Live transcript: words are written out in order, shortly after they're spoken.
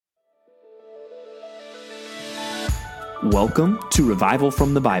Welcome to Revival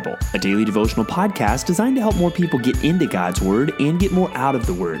from the Bible, a daily devotional podcast designed to help more people get into God's Word and get more out of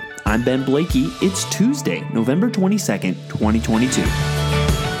the Word. I'm Ben Blakey. It's Tuesday, November 22nd, 2022.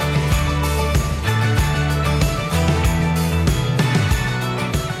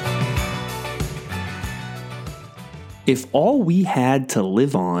 If all we had to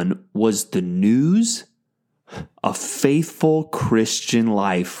live on was the news, a faithful Christian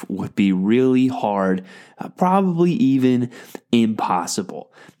life would be really hard, probably even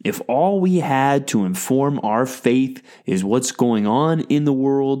impossible. If all we had to inform our faith is what's going on in the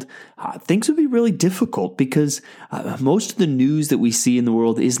world, things would be really difficult because most of the news that we see in the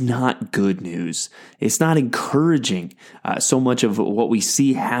world is not good news. It's not encouraging, so much of what we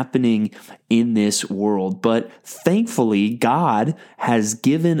see happening in this world. But thankfully, God has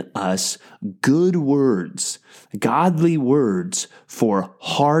given us good words, godly words for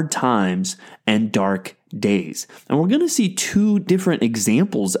hard times and dark days. And we're going to see two different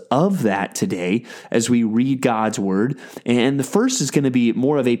examples of that today as we read God's Word. And the first is going to be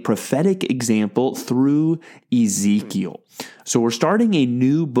more of a prophetic example through Ezekiel. So we're starting a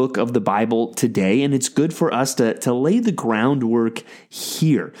new book of the Bible today, and it's good for us to lay the groundwork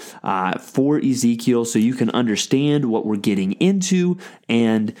here for Ezekiel so you can understand what we're getting into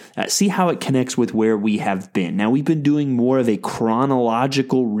and see how it connects with where we have been. Now, we've been doing more of a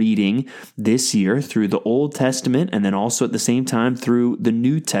chronological reading this year through the Old Testament and then also at the same time through the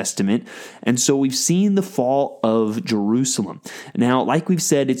New Testament. And so we've seen the fall of Jerusalem. Now, like we've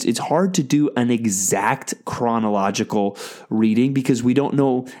said, it's hard to do an exact chronological reading because we don't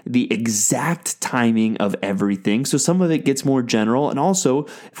know the exact timing of everything. So some of it gets more general. And also,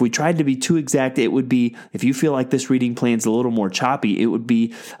 if we tried to be too exact, it would be, if you feel like this reading plan's a little more choppy, it would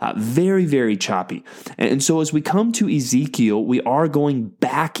be very, very choppy. And so as we come to Ezekiel, we are going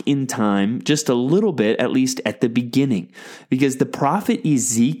back in time just a little bit, at least at the beginning, because the prophet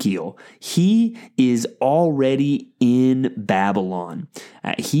Ezekiel, he is already in Babylon.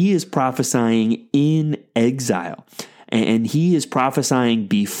 He is prophesying in exile. And he is prophesying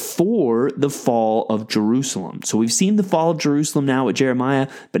before the fall of Jerusalem. So we've seen the fall of Jerusalem now at Jeremiah,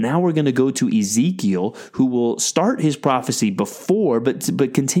 but now we're going to go to Ezekiel, who will start his prophecy before,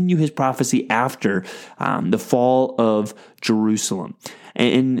 but continue his prophecy after the fall of Jerusalem.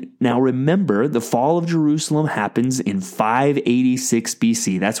 And now remember, the fall of Jerusalem happens in 586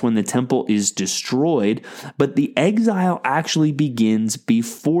 BC. That's when the temple is destroyed, but the exile actually begins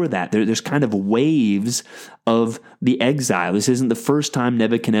before that. There's kind of waves of the exile. This isn't the first time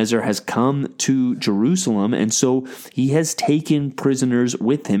Nebuchadnezzar has come to Jerusalem, and so he has taken prisoners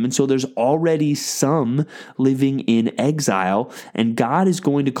with him, and so there's already some living in exile, and God is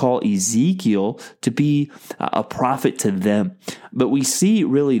going to call Ezekiel to be a prophet to them. But we see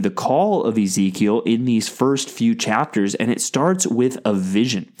really the call of Ezekiel in these first few chapters, and it starts with a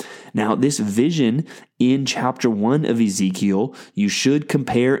vision. Now, this vision in chapter 1 of Ezekiel, you should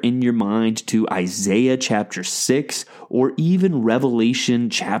compare in your mind to Isaiah chapter 6 or even Revelation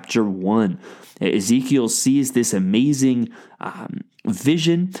chapter 1. Ezekiel sees this amazing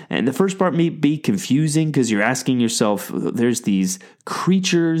vision, and the first part may be confusing because you're asking yourself, there's these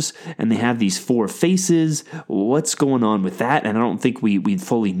creatures and they have these four faces. What's going on with that? And I don't think we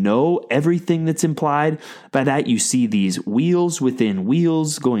fully know everything that's implied by that. You see these wheels within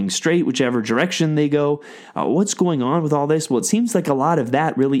wheels going straight whichever direction they go. What's going on with all this? Well, it seems like a lot of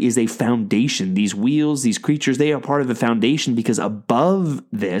that really is a foundation. These wheels, these creatures, they are part of the foundation because above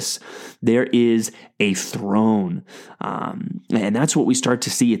this, there is a throne. And that's what we start to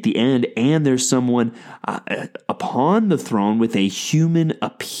see at the end. And there's someone upon the throne with a human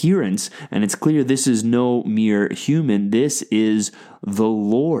appearance. And it's clear this is no mere human. This is the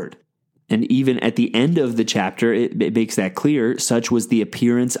Lord. And even at the end of the chapter, it makes that clear. Such was the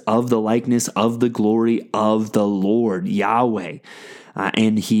appearance of the likeness of the glory of the Lord, Yahweh.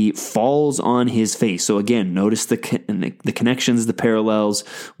 And he falls on his face. So again, notice the connections, the parallels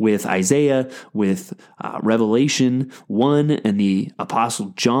with Isaiah, with Revelation 1 and the Apostle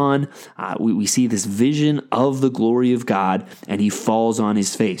John. We see this vision of the glory of God, and he falls on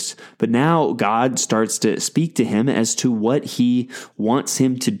his face. But now God starts to speak to him as to what he wants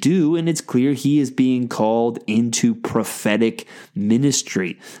him to do, and it's clear he is being called into prophetic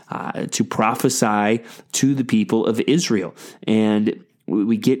ministry, to prophesy to the people of Israel. And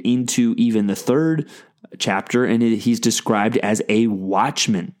we get into even the third chapter, and he's described as a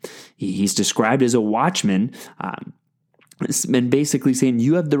watchman. He's described as a watchman and basically saying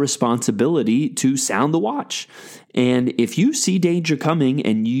you have the responsibility to sound the watch. And if you see danger coming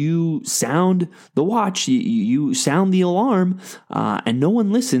and you sound the watch, you sound the alarm, and no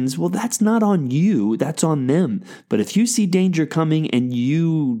one listens, well, that's not on you, that's on them. But if you see danger coming and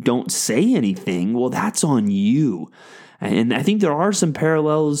you don't say anything, well, that's on you. And I think there are some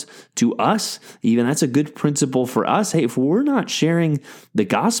parallels to us. Even that's a good principle for us. Hey, if we're not sharing the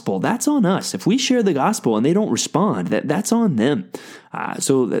gospel, that's on us. If we share the gospel and they don't respond, that's on them.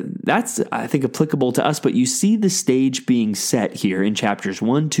 So that's, I think, applicable to us. But you see the stage being set here in chapters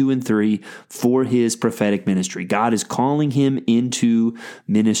 1, 2, and 3 for his prophetic ministry. God is calling him into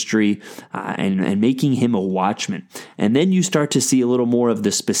ministry and making him a watchman. And then you start to see a little more of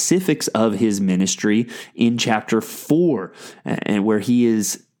the specifics of his ministry in chapter 4, and where he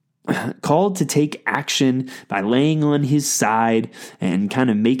is called to take action by laying on his side and kind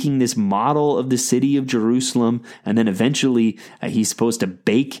of making this model of the city of Jerusalem. And then eventually he's supposed to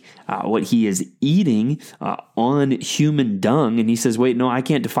bake what he is eating on human dung. And he says, wait, no, I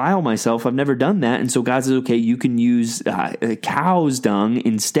can't defile myself. I've never done that. And so God says, okay, you can use cow's dung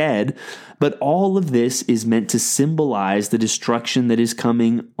instead. But all of this is meant to symbolize the destruction that is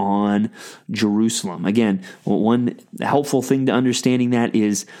coming on Jerusalem. Again, one helpful thing to understanding that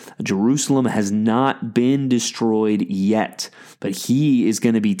is Jerusalem has not been destroyed yet, but he is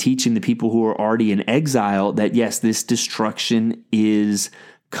going to be teaching the people who are already in exile that, yes, this destruction is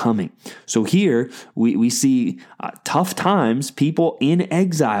coming. So here we see tough times, people in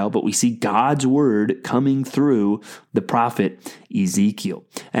exile, but we see God's word coming through the prophet Ezekiel.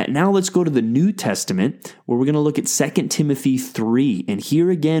 Now let's go to the New Testament, where we're going to look at 2 Timothy 3. And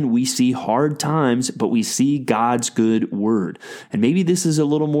here again, we see hard times, but we see God's good word. And maybe this is a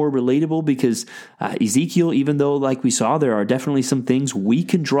little more relatable because Ezekiel, even though, like we saw, there are definitely some things we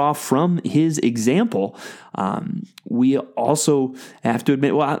can draw from his example, we also have to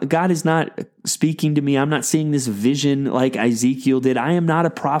admit, well, God is not speaking to me. I'm not seeing this vision like Ezekiel did. I am not a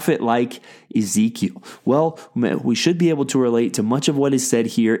prophet like Ezekiel. Well, we should be able to relate to much of what is said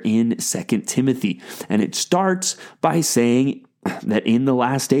here in 2 Timothy. And it starts by saying that in the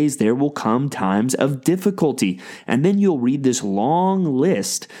last days there will come times of difficulty. And then you'll read this long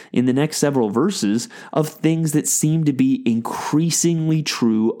list in the next several verses of things that seem to be increasingly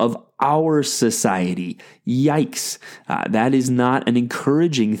true of our society. Yikes. That is not an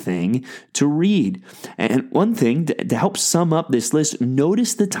encouraging thing to read. And one thing to help sum up this list,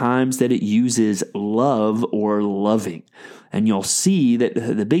 notice the times that it uses love or loving. And you'll see that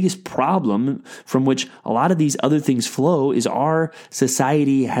the biggest problem from which a lot of these other things flow is our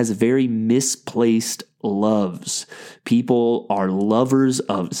society has very misplaced loves. People are lovers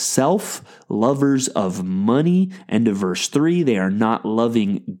of self, lovers of money, and to verse 3, they are not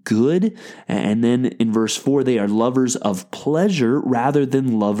loving good. And then in verse 4, they are lovers of pleasure rather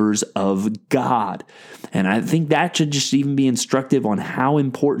than lovers of God. And I think that should just even be instructive on how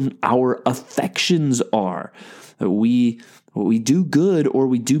important our affections are. We do good or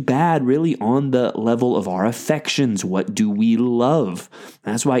we do bad really on the level of our affections. What do we love?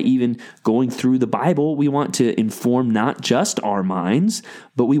 That's why even going through the Bible, we want to inform not just our minds,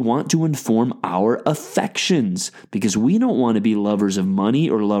 but we want to inform our affections, because we don't want to be lovers of money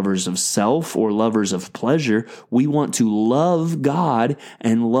or lovers of self or lovers of pleasure. We want to love God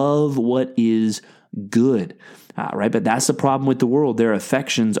and love what is good. Right? But that's the problem with the world. Their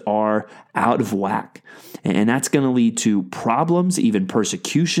affections are out of whack. And that's going to lead to problems, even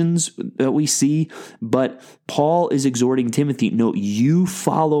persecutions that we see. But Paul is exhorting Timothy, no, you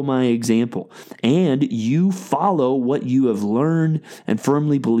follow my example and you follow what you have learned and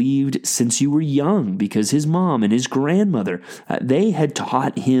firmly believed since you were young, because his mom and his grandmother, they had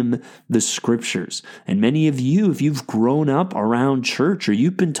taught him the scriptures. And many of you, if you've grown up around church or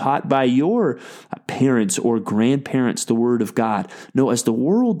you've been taught by your parents or grandparents the word of God, no, as the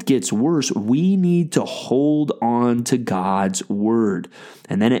world gets worse, we need to hold on to God's word.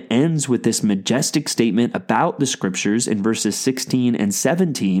 And then it ends with this majestic statement about the scriptures in verses 16 and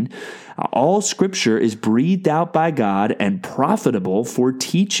 17. All scripture is breathed out by God and profitable for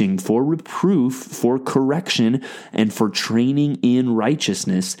teaching, for reproof, for correction, and for training in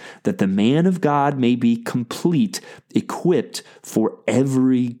righteousness, that the man of God may be complete, equipped for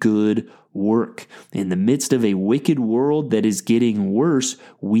every good work. In the midst of a wicked world that is getting worse,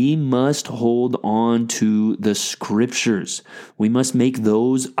 we must hold on to the scriptures. We must make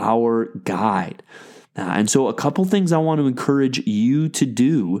those our guide. And so a couple things I want to encourage you to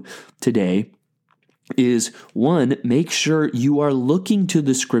do today is one, make sure you are looking to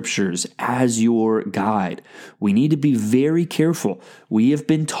the scriptures as your guide. We need to be very careful. We have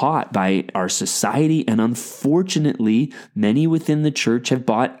been taught by our society, and unfortunately, many within the church have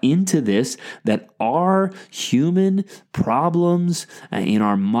bought into this, that our human problems in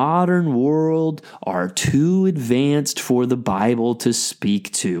our modern world are too advanced for the Bible to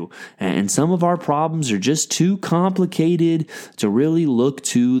speak to. And some of our problems are just too complicated to really look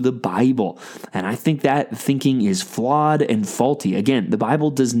to the Bible. And I think that thinking is flawed and faulty. Again, the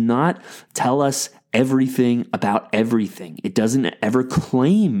Bible does not tell us everything about everything. It doesn't ever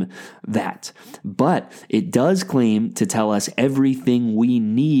claim that, but it does claim to tell us everything we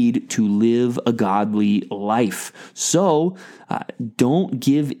need to live a godly life. So don't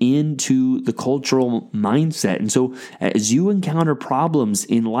give in to the cultural mindset. And so as you encounter problems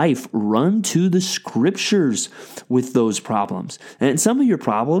in life, run to the scriptures with those problems. And some of your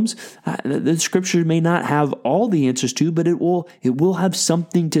problems, the scripture may not have all the answers to, but it will have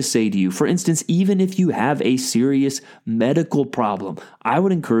something to say to you. For instance, even if you have a serious medical problem, I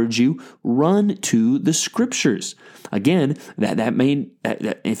would encourage you, run to the scriptures. Again, that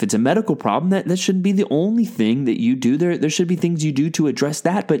if it's a medical problem, that shouldn't be the only thing that you do. There should be things you do to address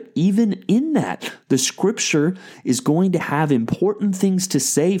that. But even in that, the scripture is going to have important things to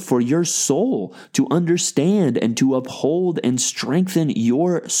say for your soul, to understand and to uphold and strengthen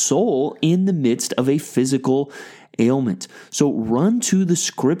your soul in the midst of a physical ailment. So run to the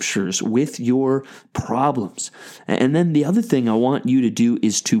scriptures with your problems. And then the other thing I want you to do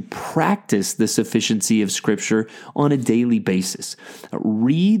is to practice the sufficiency of scripture on a daily basis.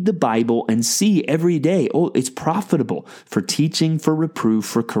 Read the Bible and see every day, it's profitable for teaching, for reproof,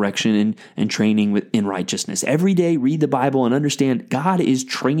 for correction, and training in righteousness. Every day, read the Bible and understand God is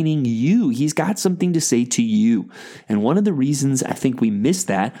training you. He's got something to say to you. And one of the reasons I think we miss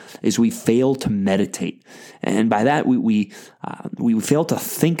that is we fail to meditate. And by that, we fail to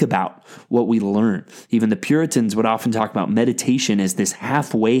think about what we learn. Even the Puritans would often talk about meditation as this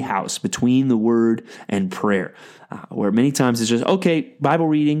halfway house between the word and prayer, where many times it's just, okay, Bible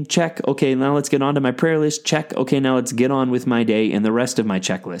reading, check. Okay, now let's get on to my prayer list, check. Okay, now let's get on with my day and the rest of my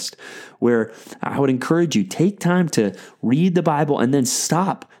checklist. Where I would encourage you, take time to read the Bible and then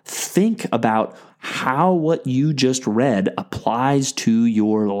stop, think about how what you just read applies to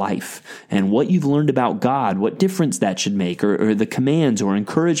your life and what you've learned about God, what difference that should make, or the commands or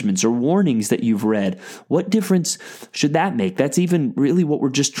encouragements or warnings that you've read. What difference should that make? That's even really what we're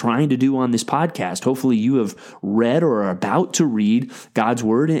just trying to do on this podcast. Hopefully you have read or are about to read God's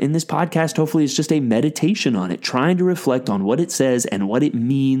word, and this podcast hopefully is just a meditation on it, trying to reflect on what it says and what it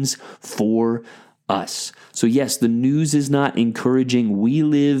means for us. So yes, the news is not encouraging. We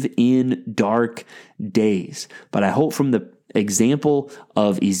live in dark days. But I hope from the example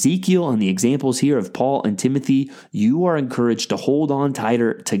of Ezekiel and the examples here of Paul and Timothy, you are encouraged to hold on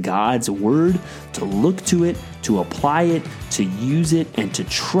tighter to God's word, to look to it, to apply it, to use it, and to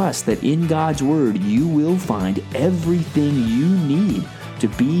trust that in God's word, you will find everything you need to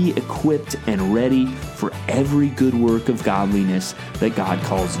be equipped and ready for every good work of godliness that God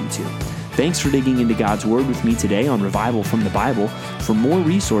calls you to. Thanks for digging into God's Word with me today on Revival from the Bible. For more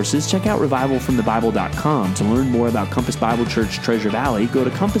resources, check out revivalfromthebible.com. To learn more about Compass Bible Church Treasure Valley, go to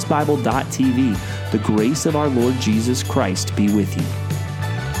compassbible.tv. The grace of our Lord Jesus Christ be with you.